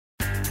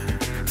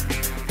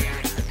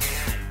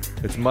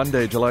It's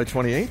Monday, July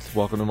 28th.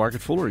 Welcome to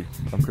Market Foolery.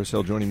 I'm Chris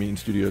Hill. Joining me in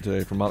studio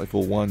today from Motley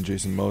Fool 1,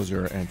 Jason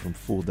Moser, and from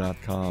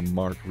Fool.com,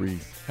 Mark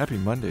Reith. Happy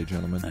Monday,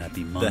 gentlemen.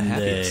 Happy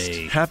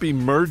Monday. Happy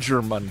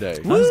Merger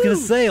Monday. I was going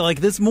to say, like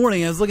this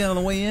morning, I was looking on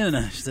the way in, and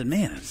I said,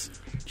 man, I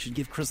should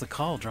give Chris a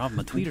call, drop him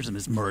a tweet or something.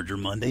 It's Merger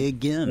Monday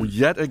again. Well,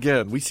 yet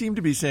again. We seem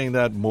to be saying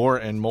that more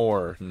and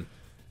more.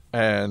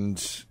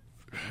 And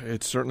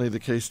it's certainly the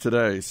case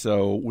today.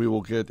 So we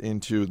will get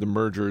into the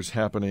mergers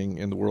happening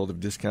in the world of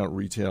discount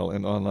retail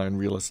and online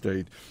real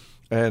estate.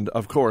 And,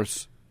 of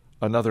course,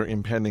 another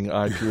impending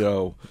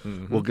IPO.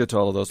 We'll get to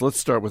all of those. Let's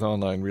start with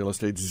online real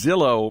estate.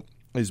 Zillow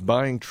is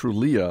buying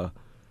Trulia.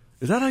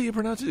 Is that how you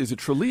pronounce it? Is it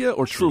Trulia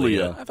or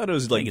Trulia? I thought it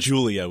was like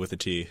Julia with a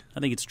T.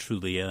 I think it's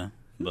Trulia,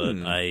 but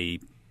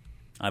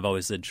I've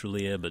always said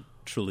Trulia, but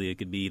Trulia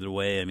could be either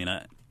way. I mean,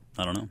 I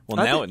don't know.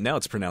 Well, now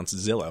it's pronounced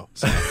Zillow.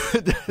 So.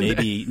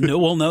 Maybe.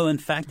 No, in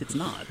fact, it's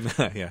not.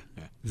 Yeah.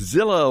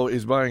 Zillow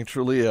is buying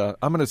Trulia.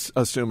 I'm going to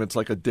assume it's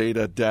like a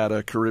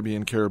data,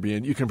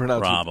 Caribbean. You can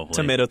pronounce Probably.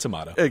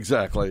 Tomato.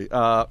 Exactly.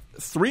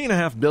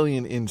 $3.5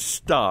 billion in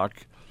stock.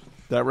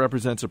 That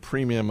represents a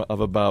premium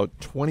of about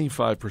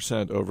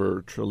 25%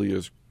 over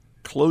Trulia's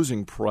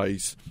closing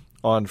price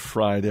on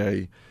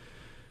Friday.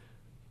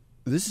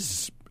 This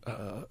is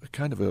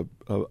kind of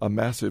a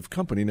massive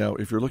company. Now,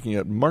 if you're looking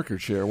at market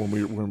share,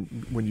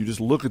 when you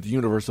just look at the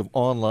universe of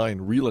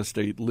online real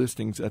estate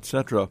listings,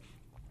 etc.,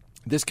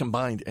 this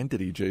combined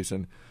entity,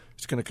 Jason,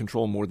 is going to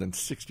control more than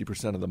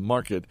 60% of the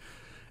market.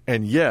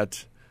 And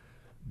yet,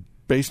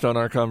 based on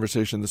our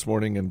conversation this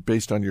morning and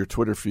based on your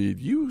Twitter feed,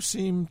 you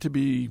seem to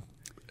be,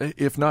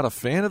 if not a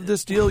fan of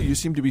this deal, you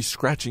seem to be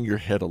scratching your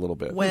head a little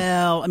bit.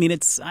 Well, I mean,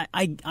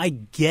 I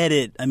get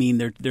it. I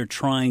mean, they're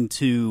trying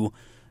to,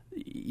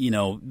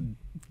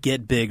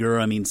 get bigger.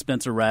 I mean,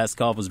 Spencer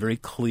Rascoff was very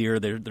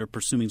clear. They're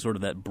pursuing sort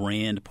of that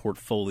brand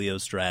portfolio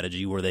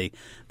strategy where they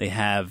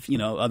have,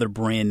 other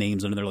brand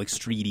names under there like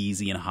Street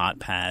Easy and Hot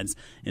Pads.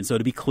 And so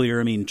to be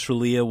clear, I mean,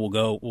 Trulia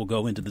will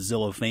go into the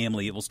Zillow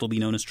family. It will still be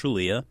known as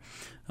Trulia.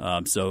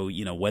 So,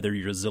 whether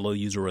you're a Zillow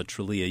user or a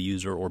Trulia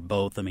user or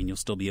both, I mean, you'll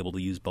still be able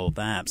to use both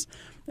apps.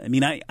 I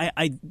mean,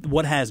 I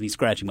what has me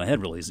scratching my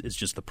head really is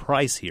just the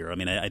price here. I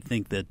mean, I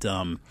think that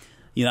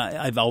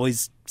I've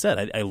always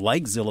said I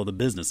like Zillow, the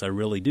business. I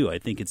really do. I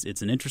think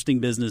it's an interesting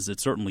business. It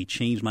certainly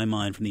changed my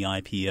mind from the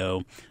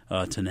IPO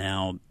to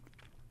now.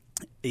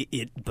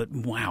 But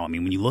wow, I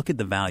mean, when you look at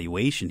the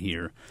valuation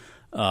here,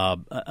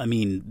 I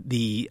mean,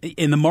 the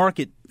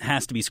market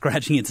has to be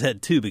scratching its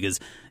head too because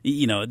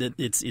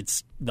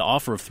it's the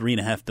offer of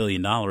 $3.5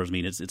 billion. I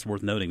mean, it's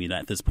worth noting. I mean,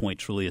 at this point,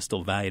 Trulia is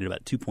still valued at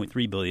about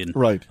 $2.3 billion,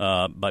 right?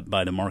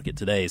 By the market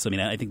today. So I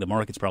mean, I think the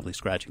market's probably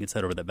scratching its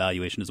head over that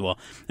valuation as well.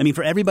 I mean,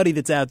 for everybody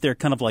that's out there,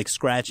 kind of like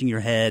scratching your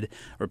head,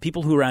 or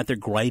people who are out there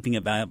griping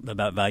about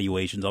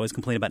valuations, always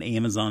complain about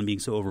Amazon being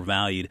so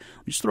overvalued.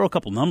 I'll just throw a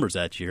couple numbers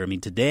at you here. I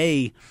mean,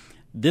 today,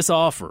 this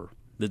offer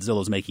that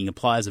Zillow's making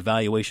applies a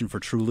valuation for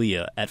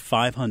Trulia at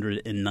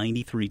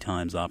 593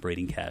 times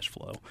operating cash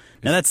flow.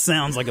 Now, that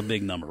sounds like a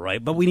big number,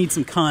 right? But we need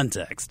some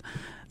context.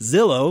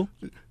 Zillow...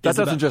 That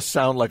doesn't just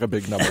sound like a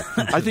big number.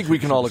 I think we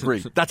can all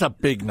agree. That's a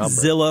big number.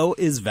 Zillow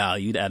is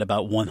valued at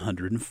about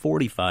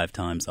 145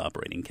 times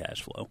operating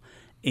cash flow.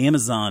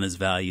 Amazon is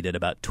valued at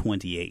about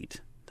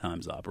 28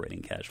 times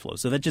operating cash flow.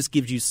 So that just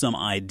gives you some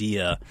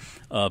idea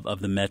of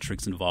the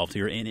metrics involved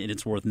here. And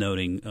it's worth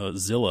noting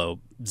Zillow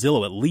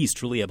at least,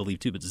 Trulia I believe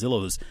too, but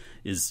Zillow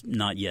is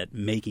not yet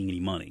making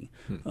any money.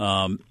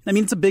 I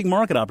mean, it's a big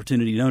market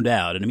opportunity, no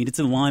doubt. And I mean, it's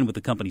in line with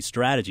the company's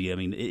strategy. I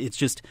mean, it's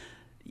just,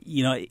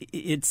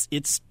 it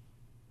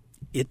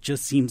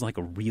just seems like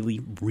a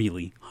really,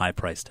 really high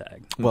price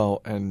tag.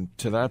 Well, and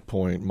to that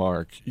point,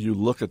 Mark, you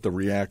look at the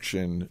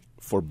reaction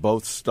for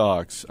both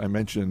stocks. I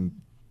mentioned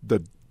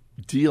the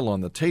deal on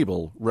the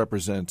table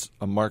represents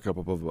a markup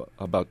of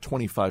about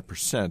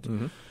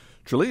 25%.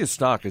 Trulia's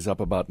stock is up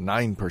about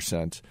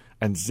 9%,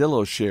 and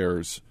Zillow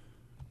shares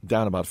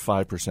down about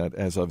 5%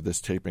 as of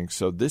this taping.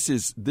 So this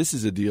is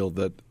a deal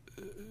that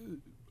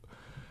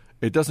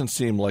it doesn't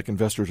seem like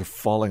investors are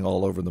falling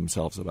all over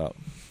themselves about.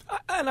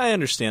 And I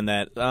understand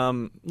that.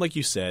 Like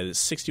you said,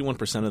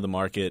 61% of the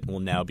market will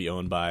now be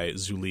owned by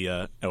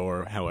Zulia,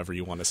 or however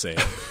you want to say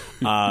it.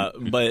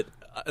 But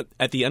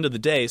at the end of the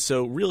day,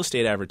 so real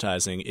estate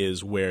advertising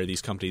is where these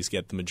companies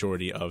get the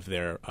majority of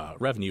their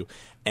revenue,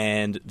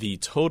 and the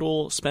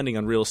total spending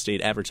on real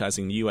estate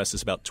advertising in the U.S.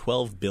 is about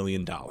 $12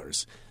 billion.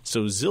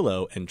 So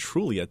Zillow and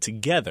Trulia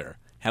together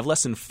have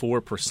less than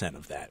 4%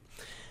 of that.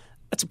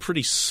 That's a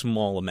pretty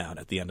small amount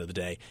at the end of the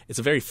day. It's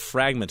a very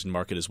fragmented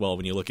market as well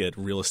when you look at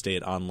real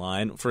estate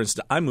online. For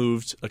instance, I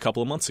moved a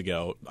couple of months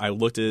ago. I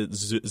looked at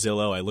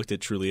Zillow. I looked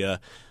at Trulia.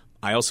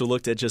 I also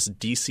looked at just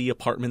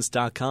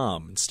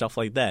DCApartments.com and stuff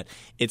like that.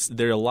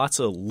 There are lots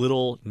of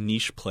little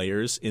niche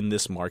players in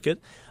this market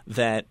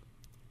that,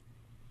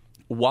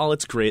 while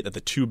it's great that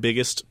the two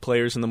biggest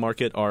players in the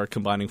market are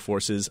combining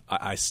forces,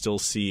 I still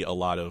see a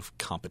lot of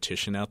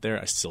competition out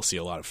there. I still see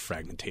a lot of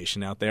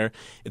fragmentation out there.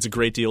 It's a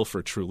great deal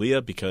for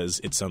Trulia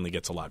because it suddenly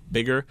gets a lot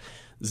bigger.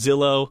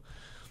 Zillow,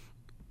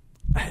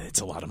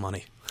 it's a lot of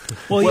money.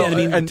 Well, yeah,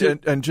 I mean,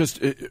 and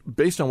just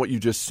based on what you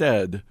just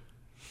said,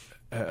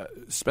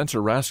 Spencer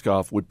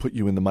Rascoff would put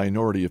you in the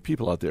minority of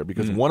people out there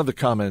because one of the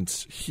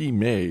comments he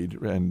made,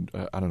 and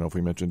I don't know if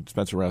we mentioned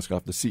Spencer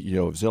Rascoff, the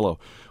CEO of Zillow,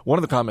 one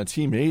of the comments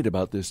he made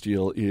about this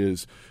deal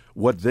is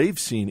what they've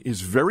seen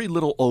is very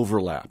little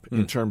overlap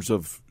in terms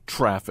of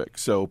traffic.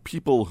 So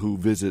people who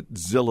visit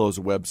Zillow's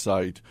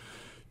website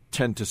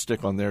tend to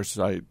stick on their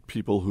site.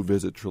 People who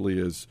visit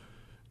Trilia's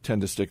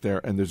tend to stick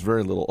there, and there's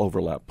very little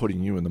overlap,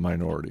 putting you in the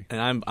minority.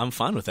 And I'm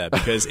fine with that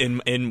because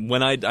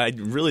when I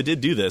really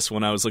did do this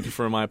when I was looking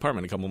for my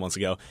apartment a couple of months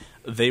ago,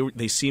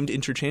 they seemed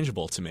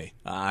interchangeable to me.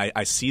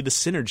 I see the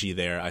synergy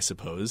there, I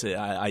suppose.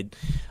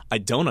 I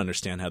don't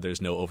understand how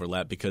there's no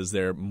overlap because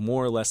they're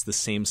more or less the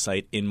same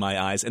site in my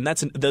eyes, and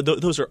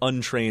those are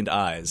untrained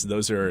eyes.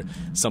 Those are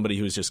somebody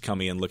who's just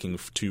coming in looking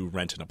to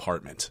rent an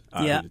apartment.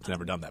 Who's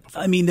never done that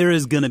before. I mean, there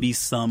is going to be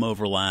some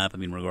overlap. I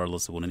mean,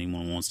 regardless of what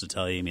anyone wants to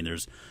tell you. I mean,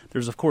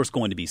 there's of course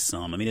going to be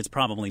some. I mean, it's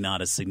probably not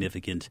as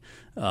significant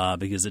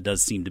because it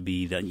does seem to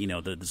be that,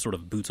 the sort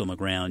of boots on the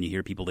ground. You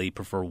hear people, they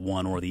prefer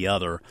one or the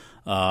other.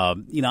 I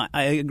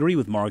agree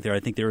with Mark there. I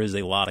think there is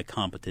a lot of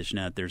competition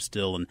out there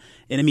still. And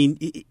I mean,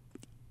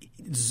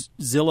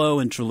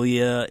 Zillow and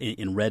Trulia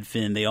and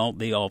Redfin,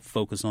 they all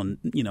focus on,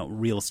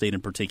 real estate in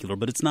particular.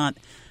 But it's not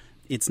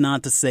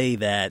to say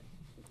that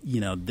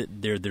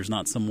there's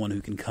not someone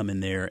who can come in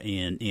there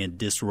and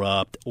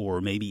disrupt or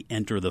maybe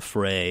enter the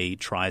fray,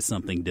 try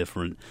something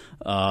different.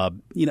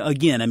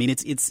 Again, I mean,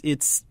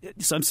 it's.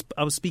 So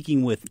I was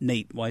speaking with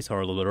Nate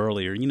Weishauer a little bit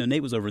earlier.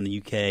 Nate was over in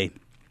the UK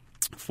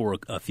for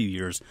a few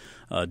years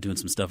doing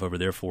some stuff over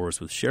there for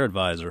us with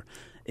ShareAdvisor.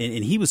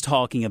 And he was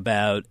talking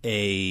about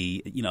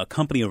a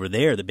company over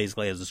there that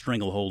basically has a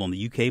stranglehold on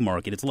the UK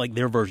market. It's like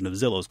their version of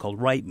Zillow is called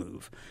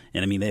Rightmove.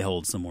 And, I mean, they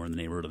hold somewhere in the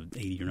neighborhood of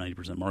 80 or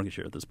 90% market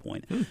share at this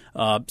point.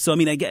 So, I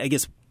mean, I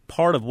guess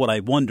part of what I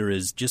wonder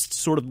is just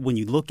sort of when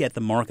you look at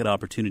the market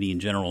opportunity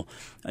in general,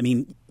 I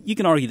mean, you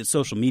can argue that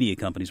social media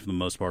companies for the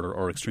most part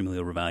are extremely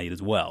overvalued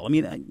as well. I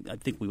mean, I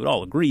think we would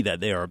all agree that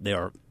they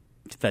are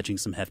fetching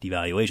some hefty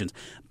valuations.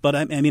 But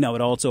I mean, I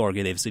would also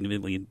argue they have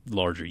significantly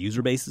larger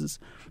user bases.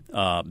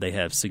 They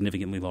have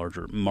significantly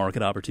larger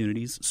market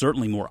opportunities,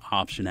 certainly more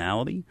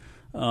optionality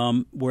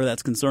where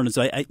that's concerned. And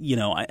so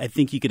I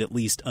think you could at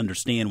least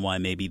understand why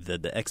maybe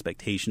the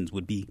expectations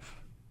would be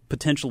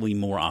potentially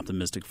more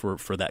optimistic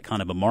for that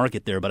kind of a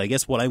market there. But I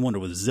guess what I wonder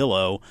with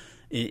Zillow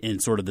in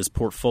sort of this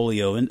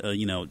portfolio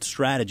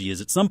strategy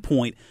is at some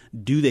point,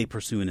 do they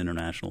pursue an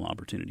international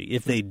opportunity?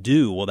 If they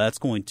do, well, that's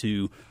going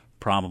to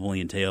probably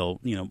entail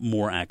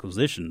more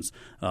acquisitions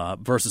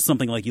versus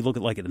something like you look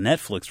at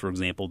Netflix, for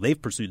example. They've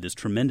pursued this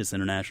tremendous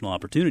international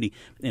opportunity,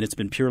 and it's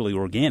been purely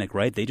organic,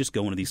 right? They just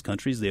go into these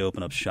countries, they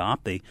open up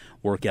shop, they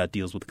work out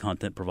deals with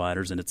content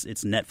providers, and it's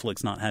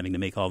Netflix not having to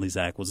make all these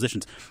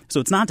acquisitions. So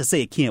it's not to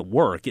say it can't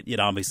work. It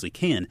obviously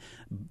can,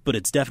 but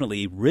it's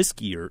definitely a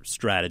riskier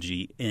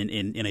strategy,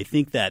 and I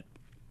think that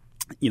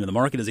the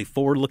market is a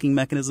forward-looking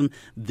mechanism.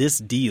 This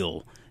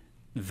deal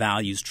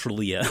values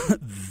Trulia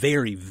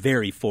very,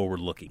 very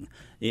forward-looking.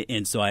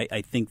 And so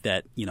I think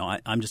that,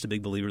 I'm just a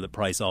big believer that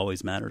price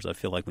always matters. I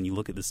feel like when you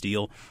look at this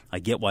deal, I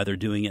get why they're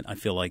doing it. I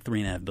feel like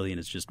 $3.5 billion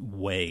is just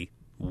way,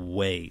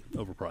 way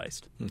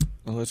overpriced.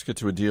 Well, let's get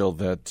to a deal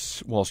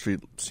that Wall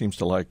Street seems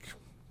to like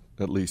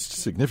at least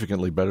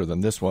significantly better than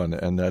this one,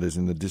 and that is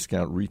in the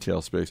discount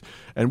retail space.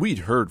 And we'd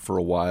heard for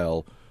a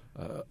while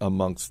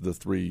amongst the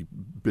three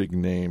big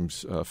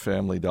names,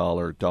 Family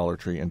Dollar, Dollar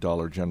Tree, and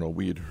Dollar General.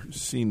 We had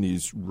seen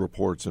these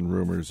reports and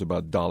rumors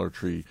about Dollar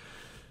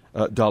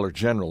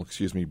General,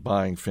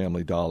 buying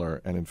Family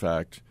Dollar. And in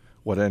fact,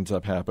 what ends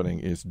up happening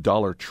is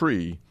Dollar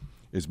Tree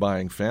is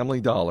buying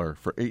Family Dollar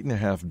for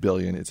 $8.5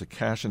 billion. It's a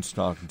cash and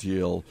stock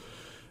deal.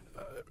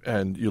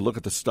 And you look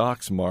at the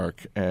stocks,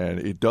 Mark, and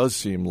it does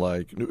seem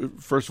like,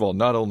 first of all,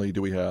 not only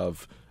do we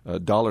have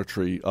Dollar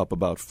Tree up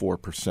about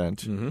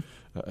 4%,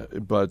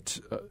 but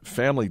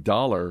Family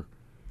Dollar,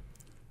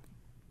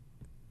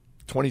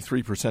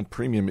 23%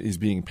 premium is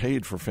being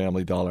paid for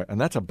Family Dollar, and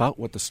that's about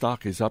what the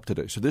stock is up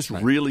today. So this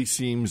really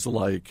seems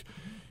like,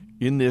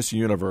 in this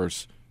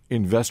universe,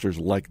 investors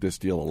like this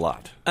deal a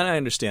lot. And I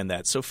understand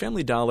that. So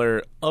Family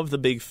Dollar, of the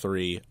big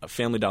three,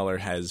 Family Dollar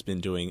has been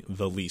doing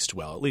the least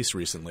well, at least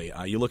recently.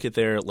 You look at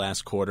their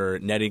last quarter,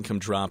 net income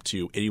dropped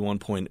to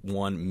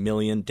 $81.1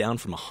 million, down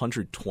from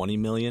 $120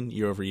 million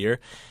year over year.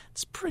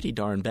 It's pretty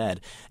darn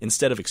bad.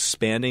 Instead of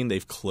expanding,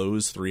 they've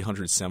closed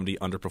 370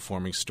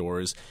 underperforming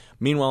stores.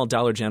 Meanwhile,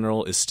 Dollar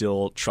General is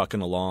still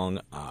trucking along.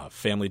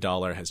 Family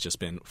Dollar has just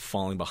been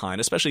falling behind,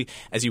 especially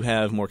as you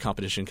have more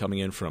competition coming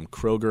in from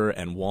Kroger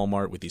and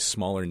Walmart with these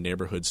smaller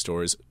neighborhood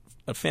stores.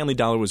 Family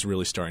Dollar was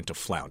really starting to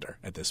flounder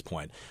at this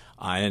point.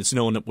 And it's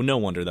no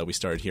wonder that we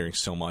started hearing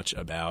so much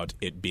about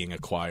it being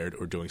acquired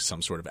or doing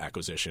some sort of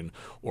acquisition,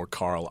 or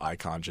Carl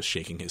Icahn just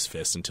shaking his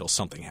fist until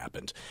something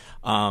happened.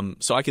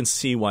 So I can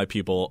see why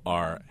people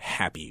are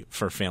happy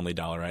for Family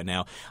Dollar right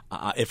now.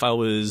 If I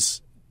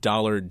was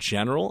Dollar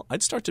General,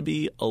 I'd start to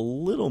be a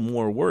little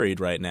more worried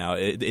right now.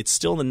 It's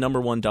still the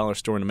number one dollar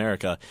store in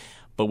America,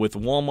 But with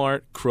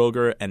Walmart,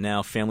 Kroger, and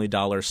now Family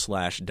Dollar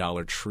 /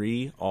 Dollar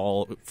Tree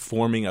all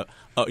forming a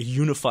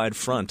unified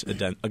front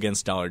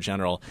against Dollar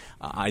General,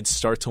 I'd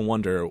start to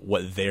wonder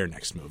what their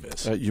next move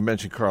is. You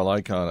mentioned Carl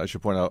Icahn. I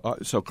should point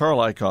out. So Carl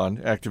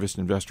Icahn, activist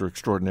investor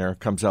extraordinaire,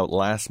 comes out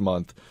last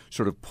month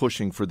sort of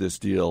pushing for this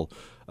deal.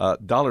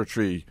 Dollar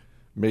Tree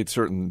made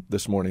certain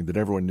this morning that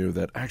everyone knew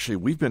that actually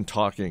we've been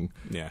talking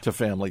to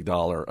Family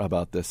Dollar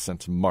about this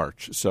since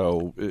March.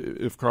 So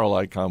if Carl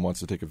Icahn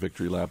wants to take a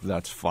victory lap,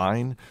 that's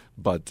fine.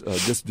 But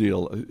this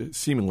deal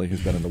seemingly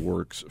has been in the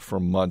works for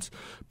months.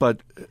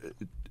 But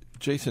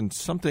Jason,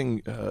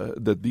 something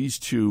that these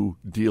two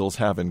deals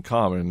have in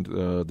common,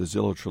 the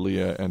Zillow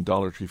Trulia and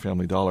Dollar Tree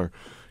Family Dollar,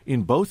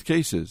 in both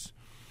cases,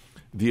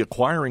 the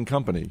acquiring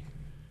company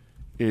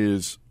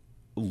is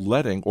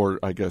letting, or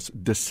I guess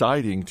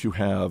deciding to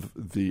have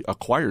the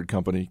acquired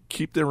company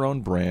keep their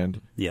own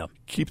brand,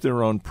 keep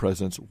their own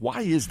presence.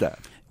 Why is that?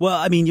 Well,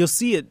 I mean, you'll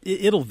see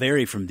it'll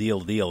vary from deal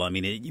to deal. I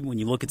mean, when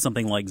you look at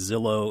something like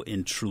Zillow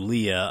and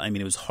Trulia, I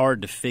mean, it was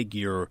hard to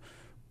figure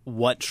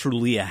what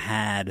Trulia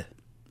had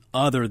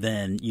other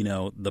than,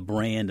 the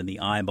brand and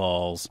the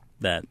eyeballs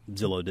that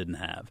Zillow didn't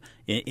have.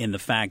 In the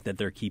fact that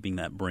they're keeping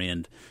that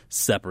brand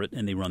separate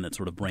and they run that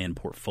sort of brand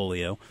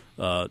portfolio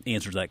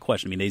answers that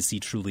question. I mean, they see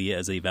Trulia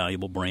as a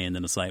valuable brand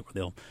and a site where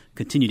they'll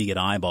continue to get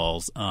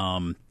eyeballs.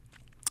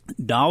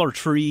 Dollar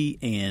Tree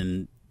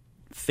and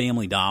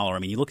Family Dollar, I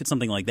mean, you look at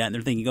something like that and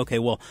they're thinking, okay,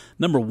 well,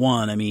 number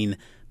one, I mean,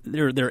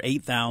 there are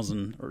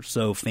 8,000 or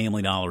so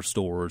Family Dollar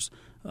stores,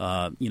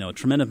 a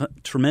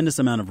tremendous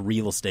amount of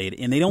real estate,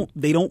 and they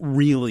don't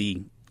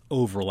really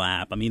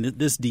overlap. I mean,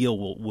 this deal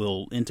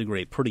will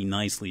integrate pretty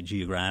nicely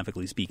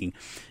geographically speaking.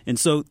 And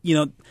so,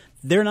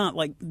 they're not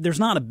there's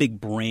not a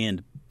big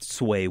brand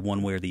sway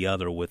one way or the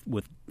other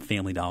with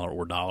Family Dollar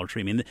or Dollar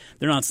Tree. I mean,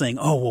 they're not saying,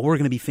 oh, well, we're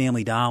going to be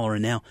Family Dollar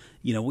and now,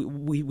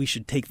 we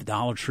should take the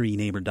Dollar Tree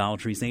name or Dollar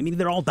Tree name. I mean,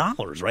 they're all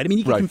dollars, right? I mean,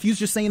 you get confused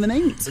just saying the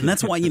names. And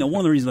that's why, one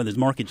of the reasons why this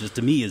market just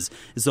to me is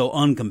so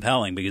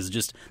uncompelling, because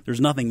just there's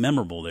nothing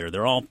memorable there.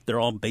 They're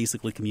all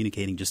basically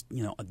communicating just,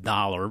 a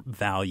dollar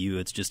value.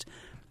 It's just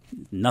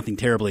nothing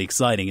terribly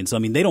exciting. And so, I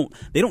mean, they don't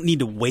need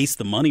to waste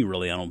the money,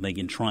 really, I don't think,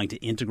 in trying to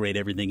integrate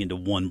everything into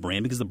one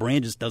brand, because the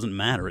brand just doesn't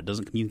matter. It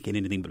doesn't communicate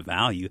anything but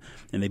value,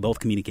 and they both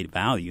communicate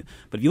value.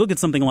 But if you look at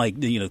something like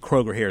the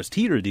Kroger-Harris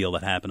Teeter deal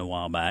that happened a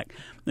while back,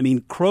 I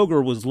mean,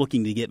 Kroger was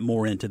looking to get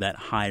more into that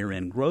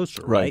higher-end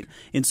grocer, right?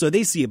 And so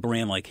they see a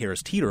brand like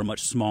Harris Teeter, a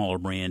much smaller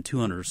brand,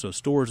 200 or so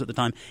stores at the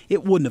time.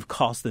 It wouldn't have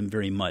cost them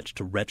very much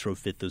to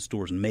retrofit those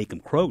stores and make them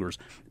Kroger's,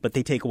 but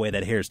they take away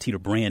that Harris Teeter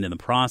brand in the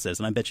process,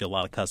 and I bet you a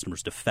lot of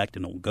customers defect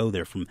and don't go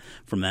there from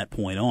that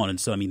point on. And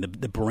so, I mean,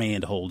 the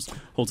brand holds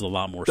a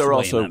lot more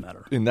sway in that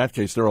matter. In that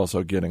case, they're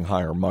also getting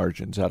higher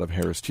margins out of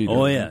Harris Teeter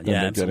than they're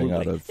absolutely. getting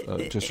out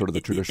of just sort of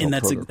the traditional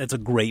and Kroger. That's a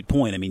great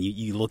point. I mean,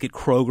 you look at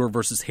Kroger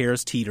versus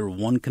Harris Teeter,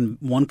 one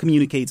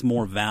communicates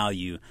more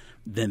value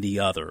than the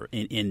other,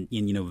 and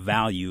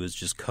value is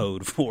just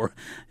code for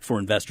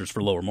investors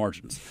for lower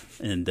margins,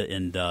 and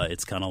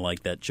it's kind of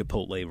like that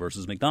Chipotle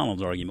versus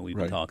McDonald's argument we've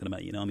been talking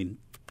about. I mean,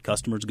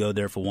 customers go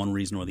there for one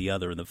reason or the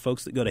other. The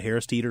folks that go to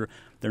Harris Teeter,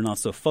 they're not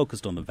so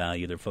focused on the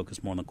value; they're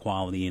focused more on the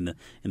quality and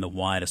the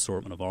wide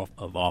assortment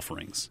of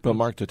offerings. But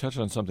Mark, to touch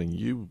on something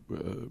you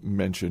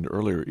mentioned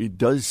earlier, it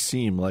does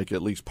seem like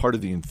at least part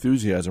of the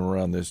enthusiasm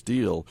around this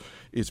deal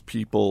is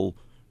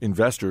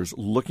investors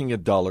looking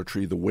at Dollar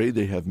Tree, the way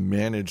they have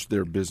managed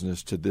their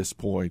business to this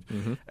point,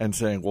 and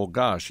saying, well,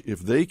 gosh,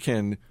 if they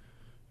can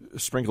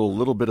sprinkle a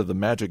little bit of the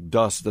magic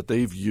dust that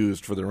they've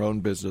used for their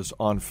own business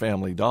on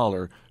Family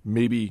Dollar,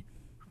 maybe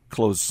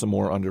close some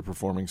more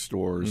underperforming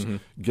stores,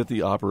 get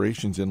the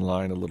operations in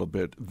line a little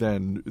bit,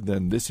 then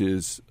this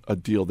is a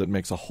deal that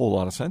makes a whole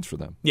lot of sense for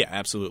them. Yeah,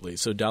 absolutely.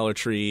 So Dollar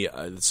Tree,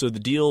 so the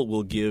deal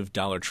will give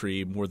Dollar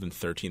Tree more than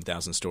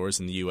 13,000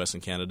 stores in the U.S.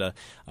 and Canada.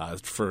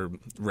 For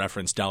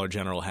reference, Dollar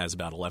General has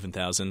about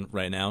 11,000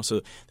 right now. So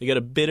they get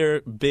a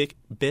bit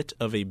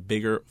of a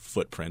bigger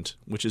footprint,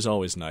 which is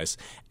always nice.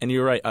 And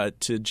you're right,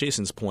 to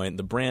Jason's point,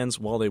 the brands,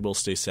 while they will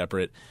stay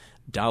separate,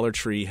 Dollar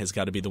Tree has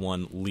got to be the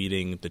one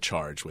leading the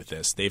charge with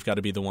this. They've got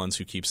to be the ones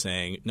who keep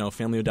saying, no,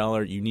 Family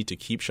Dollar, you need to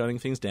keep shutting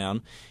things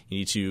down. You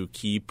need to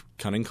keep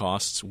cutting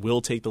costs.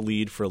 We'll take the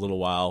lead for a little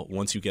while.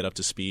 Once you get up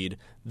to speed,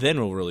 then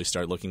we'll really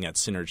start looking at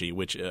synergy,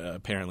 which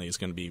apparently is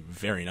going to be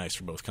very nice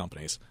for both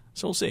companies.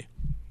 So we'll see.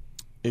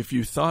 If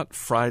you thought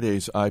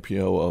Friday's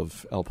IPO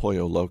of El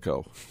Pollo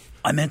Loco...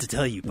 I meant to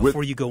tell you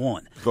before you go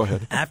on. Go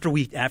ahead. After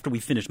we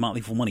finished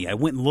Motley Fool Money, I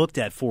went and looked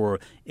at for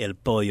El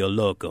Pollo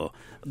Loco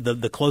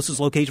the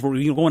closest location.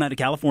 We're going out to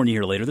California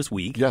here later this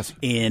week. Yes.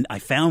 And I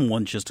found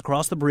one just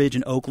across the bridge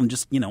in Oakland,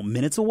 just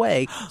minutes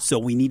away. So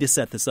we need to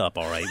set this up.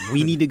 All right,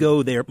 we need to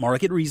go there.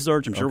 Market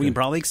research. I'm sure we can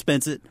probably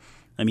expense it.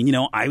 I mean,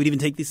 I would even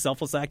take the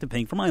selfless act of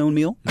paying for my own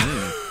meal.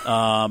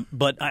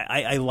 But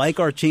I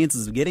like our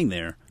chances of getting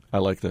there. I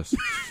like this.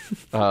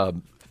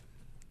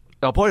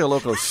 El Pollo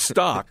Loco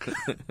stock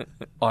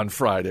on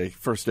Friday,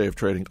 first day of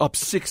trading, up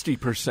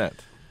 60%.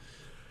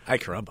 Ay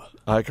caramba.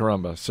 Ay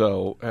caramba.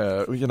 So,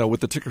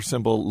 with the ticker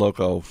symbol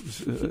LOCO,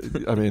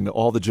 I mean,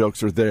 all the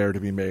jokes are there to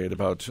be made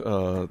about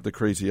the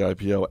crazy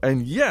IPO.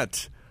 And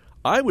yet,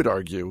 I would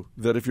argue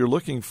that if you're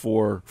looking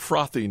for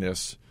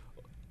frothiness,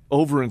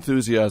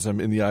 over-enthusiasm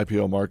in the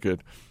IPO market,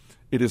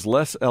 it is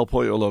less El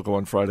Pollo Loco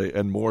on Friday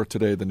and more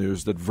today the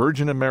news that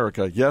Virgin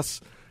America,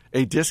 yes,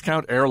 a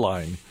discount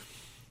airline,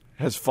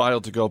 has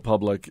filed to go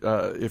public.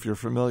 If you're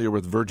familiar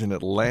with Virgin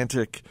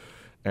Atlantic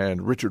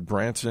and Richard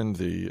Branson,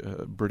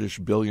 the British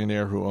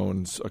billionaire who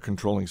owns a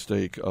controlling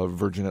stake of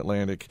Virgin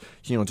Atlantic,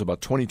 he owns about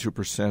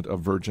 22%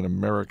 of Virgin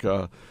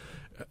America.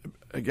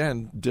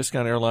 Again,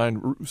 discount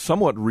airline,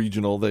 somewhat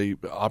regional. They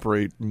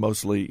operate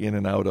mostly in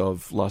and out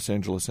of Los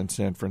Angeles and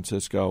San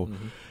Francisco.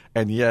 Mm-hmm.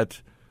 And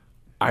yet,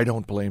 I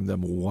don't blame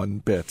them one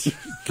bit,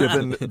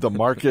 given the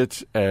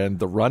market and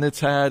the run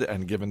it's had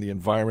and given the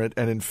environment.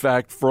 And in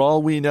fact, for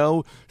all we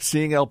know,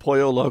 seeing El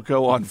Pollo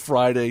Loco on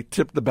Friday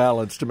tipped the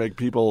balance to make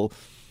people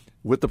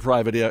with the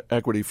private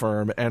equity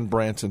firm and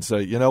Branson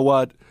say, you know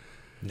what?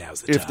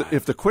 Now's the time.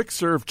 If the quick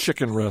serve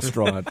chicken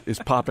restaurant is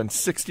popping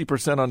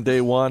 60% on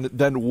day one,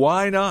 then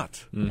why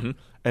not? Mm-hmm.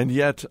 And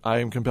yet, I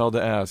am compelled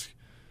to ask,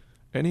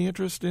 any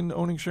interest in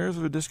owning shares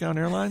of a discount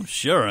airline?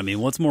 Sure. I mean,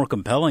 what's more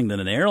compelling than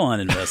an airline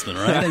investment,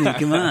 right? I mean,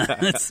 come on.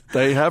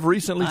 They have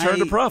recently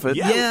turned a profit.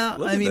 Yeah,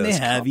 I mean, they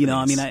have.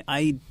 Companies. I mean,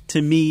 I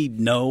to me,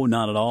 no,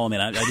 not at all. I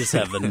mean, I just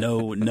have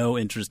no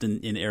interest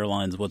in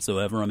airlines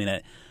whatsoever. I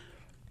mean,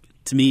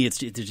 to me, it's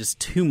just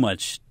too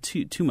much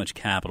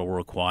capital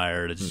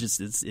required. It's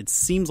just it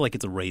seems like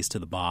it's a race to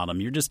the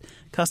bottom.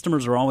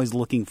 Customers are always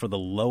looking for the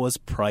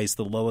lowest price,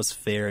 the lowest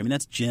fare. I mean,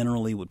 that's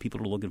generally what people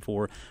are looking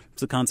for.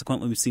 So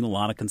consequently, we've seen a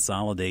lot of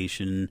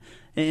consolidation.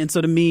 And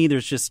so to me,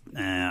 there's just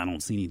I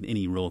don't see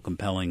any real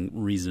compelling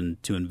reason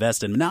to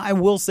invest in. Now, I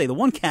will say the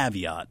one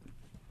caveat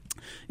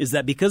is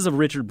that because of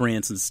Richard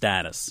Branson's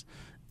status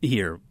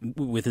here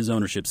with his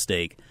ownership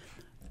stake,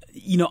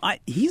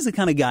 he's the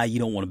kind of guy you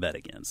don't want to bet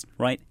against,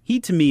 right? He,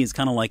 to me, is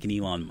kind of like an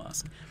Elon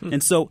Musk.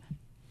 And so,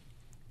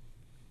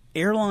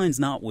 airlines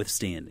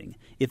notwithstanding,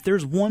 if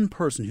there's one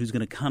person who's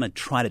going to kind of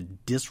try to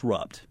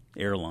disrupt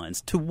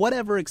airlines to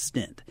whatever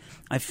extent,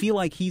 I feel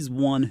like he's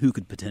one who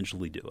could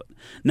potentially do it.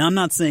 Now, I'm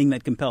not saying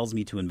that compels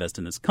me to invest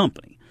in this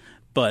company,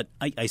 but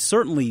I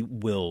certainly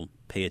will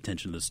pay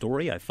attention to the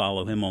story. I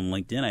follow him on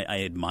LinkedIn.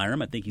 I admire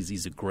him. I think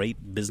he's a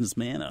great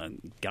businessman, a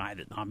guy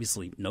that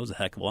obviously knows a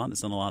heck of a lot and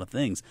has done a lot of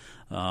things.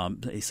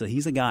 So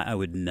he's a guy I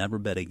would never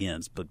bet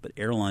against. But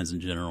airlines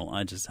in general,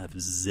 I just have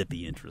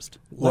zippy interest.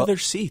 Leather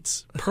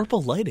seats,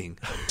 purple lighting,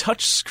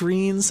 touch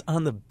screens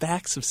on the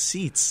backs of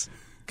seats.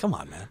 Come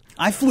on, man.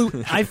 I flew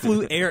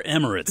Air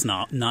Emirates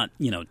not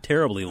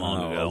terribly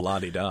long ago.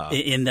 La-di-da.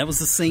 And that was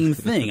the same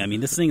thing. I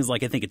mean, this thing is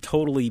like, I think, a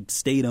totally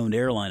state-owned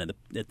airline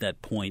at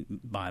that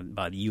point by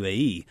the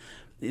UAE.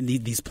 And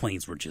these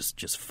planes were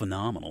just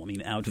phenomenal. I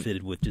mean,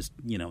 outfitted with just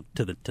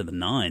to the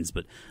nines.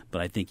 But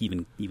I think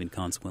even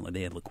consequently,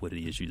 they had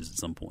liquidity issues at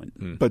some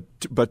point.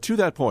 But to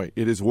that point,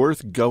 it is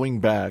worth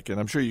going back, and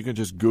I'm sure you can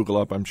just Google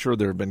up. I'm sure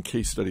there have been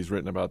case studies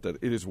written about that.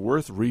 It is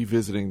worth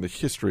revisiting the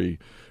history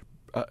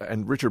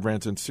and Richard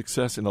Branson's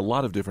success in a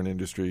lot of different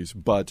industries.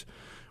 But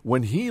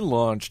when he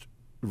launched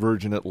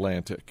Virgin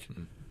Atlantic,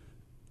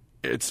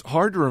 it's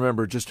hard to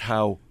remember just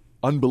how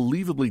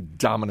unbelievably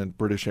dominant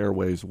British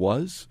Airways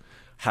was,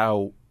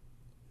 how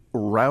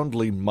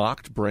roundly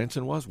mocked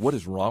Branson was. What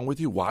is wrong with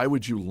you? Why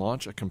would you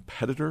launch a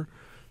competitor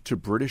to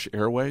British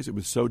Airways? It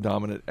was so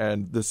dominant.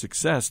 And the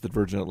success that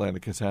Virgin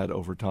Atlantic has had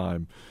over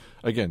time,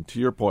 again, to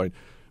your point,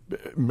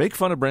 make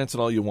fun of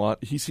Branson all you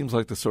want. He seems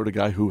like the sort of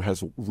guy who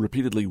has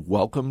repeatedly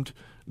welcomed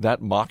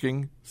that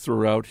mocking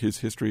throughout his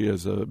history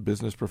as a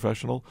business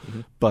professional.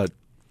 Mm-hmm. But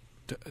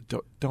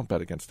don't bet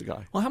against the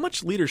guy. Well, how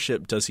much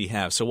leadership does he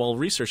have? So while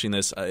researching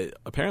this,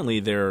 apparently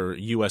there are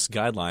U.S.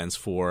 guidelines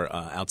for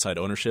outside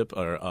ownership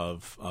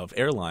of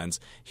airlines.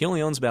 He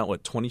only owns about,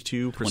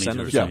 22%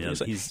 of the company?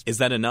 Yeah. Is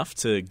that enough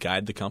to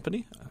guide the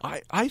company?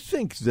 I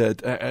think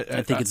that...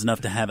 I think it's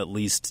enough to have at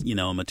least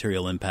a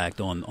material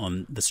impact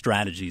on the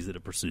strategies that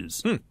it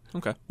pursues.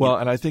 Okay. Well,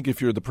 and I think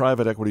if you're the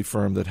private equity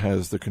firm that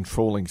has the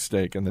controlling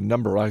stake, and the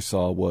number I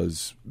saw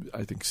was,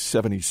 I think,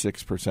 76%,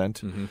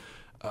 mm-hmm.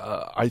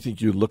 I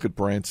think you look at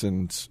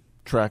Branson's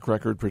track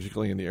record,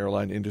 particularly in the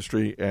airline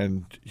industry,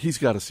 and he's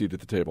got a seat at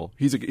the table.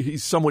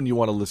 He's someone you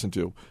want to listen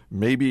to.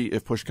 Maybe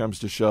if push comes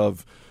to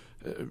shove,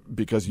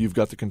 because you've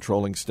got the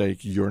controlling stake,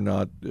 you're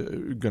not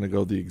going to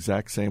go the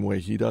exact same way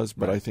he does.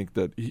 But I think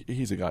that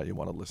he's a guy you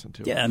want to listen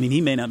to. Yeah, I mean,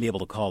 he may not be able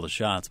to call the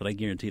shots, but I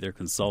guarantee they're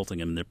consulting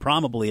him. They're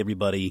probably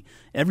everybody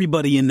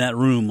in that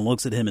room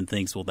looks at him and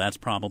thinks, well, that's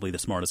probably the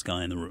smartest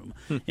guy in the room.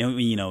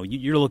 And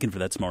you're looking for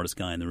that smartest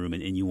guy in the room,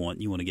 and you want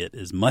to get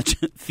as much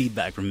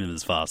feedback from him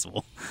as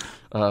possible.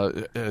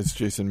 As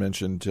Jason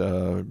mentioned,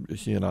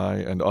 he and I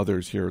and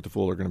others here at The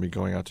Fool are going to be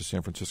going out to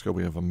San Francisco.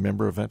 We have a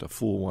member event, a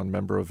Fool One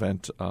member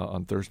event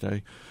on Thursday.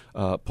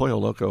 Pollo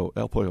Loco,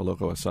 El Pollo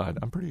Loco aside,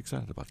 I'm pretty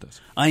excited about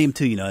this. I am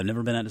too. I've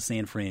never been out to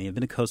San Fran. I've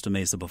been to Costa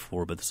Mesa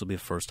before, but this will be a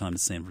first time to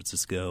San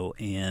Francisco.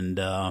 And,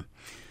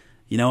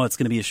 it's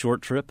going to be a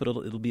short trip, but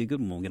it'll be a good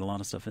one. We'll get a lot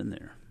of stuff in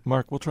there.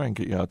 Mark, we'll try and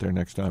get you out there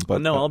next time.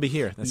 But no, I'll be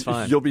here. That's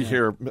fine. You'll be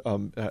here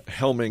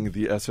helming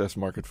the SS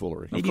Market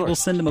Foolery. Maybe we'll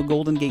send him a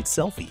Golden Gate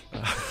selfie.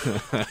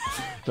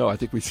 No, I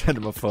think we send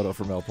him a photo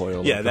from El Pollo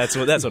Loco. Yeah, that's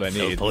what I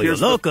need. Pollo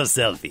Loco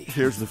selfie.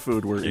 Here's the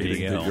food we're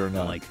eating. go. Dig or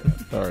not. I like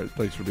that. All right,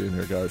 thanks for being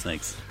here, guys.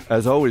 Thanks.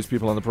 As always,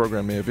 people on the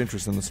program may have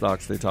interest in the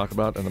stocks they talk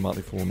about, and the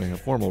Motley Fool may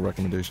have formal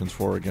recommendations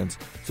for or against.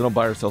 So don't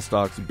buy or sell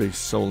stocks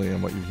based solely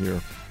on what you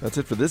hear. That's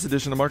it for this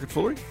edition of Market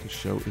Foolery. The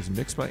show is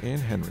mixed by Ann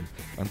Henry.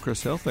 I'm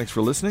Chris Hill. Thanks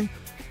for listening.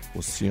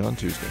 We'll see you on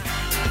Tuesday.